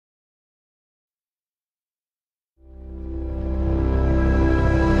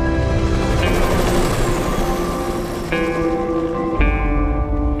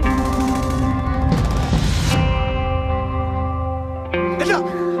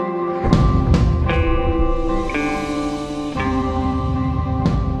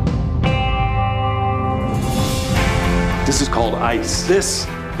This is called ice. This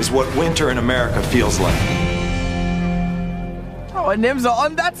is what winter in America feels like. Our names are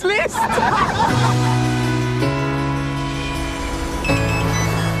on that list.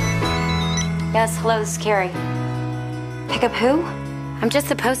 Yes, hello, this is Carrie. Pick up who? I'm just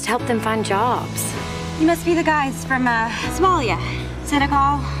supposed to help them find jobs. You must be the guys from Somalia,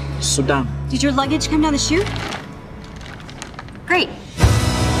 Senegal, Sudan. Did your luggage come down the chute? Great.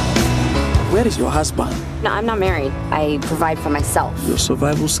 Where is your husband? No, I'm not married. I provide for myself. Your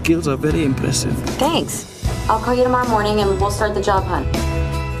survival skills are very impressive. Thanks. I'll call you tomorrow morning and we'll start the job hunt.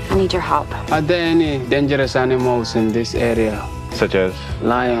 I need your help. Are there any dangerous animals in this area? Such as?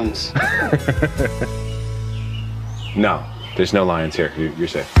 Lions. No, there's no lions here. You're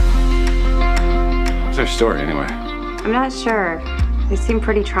safe. What's their story anyway? I'm not sure. They seem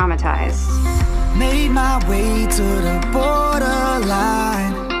pretty traumatized. Made my way to the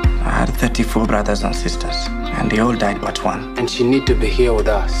borderline. I had 34 brothers and sisters, and they all died but one. And she need to be here with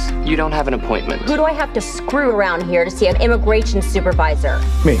us. You don't have an appointment. Who do I have to screw around here to see an immigration supervisor?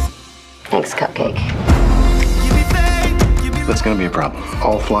 Me. Thanks, Cupcake. That's going to be a problem.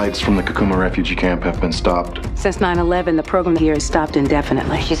 All flights from the Kakuma refugee camp have been stopped. Since 9/11, the program here is stopped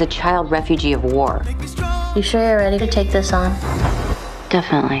indefinitely. She's a child refugee of war. You sure you're ready to take this on?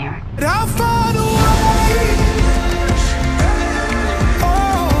 Definitely.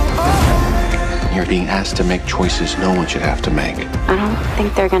 You're being asked to make choices no one should have to make. I don't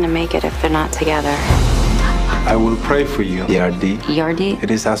think they're gonna make it if they're not together. I will pray for you, ERD. ERD?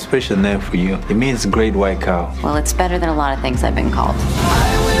 It is a special name for you. It means great white cow. Well, it's better than a lot of things I've been called. I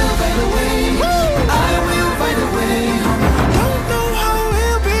will find a way. I will find a way. Don't know how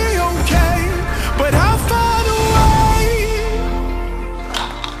we'll be okay, but I'll find a way.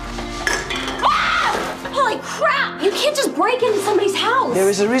 Holy crap! You can't just break into somebody's house. There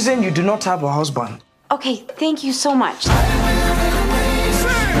is a reason you do not have a husband. Okay, thank you so much.